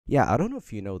Yeah, I don't know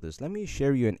if you know this. Let me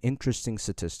share you an interesting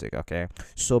statistic, okay?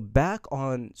 So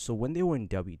when they were in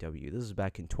WWE, this is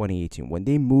back in 2018, when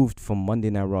they moved from Monday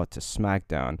Night Raw to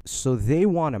SmackDown, so they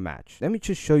won a match. Let me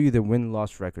just show you the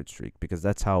win-loss record streak because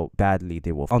that's how badly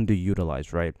they were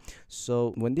underutilized, right?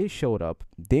 So when they showed up,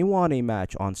 they won a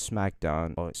match on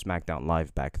SmackDown or SmackDown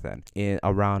Live back then in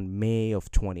around May of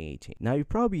 2018. Now you're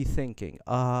probably thinking,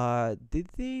 did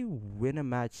they win a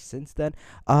match since then?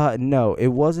 No, it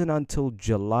wasn't until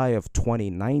July of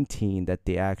 2019 that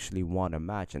they actually won a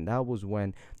match, and that was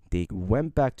when they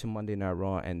went back to Monday Night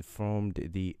Raw and formed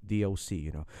the DOC.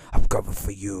 I'm coming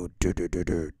for you,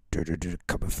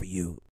 coming for you.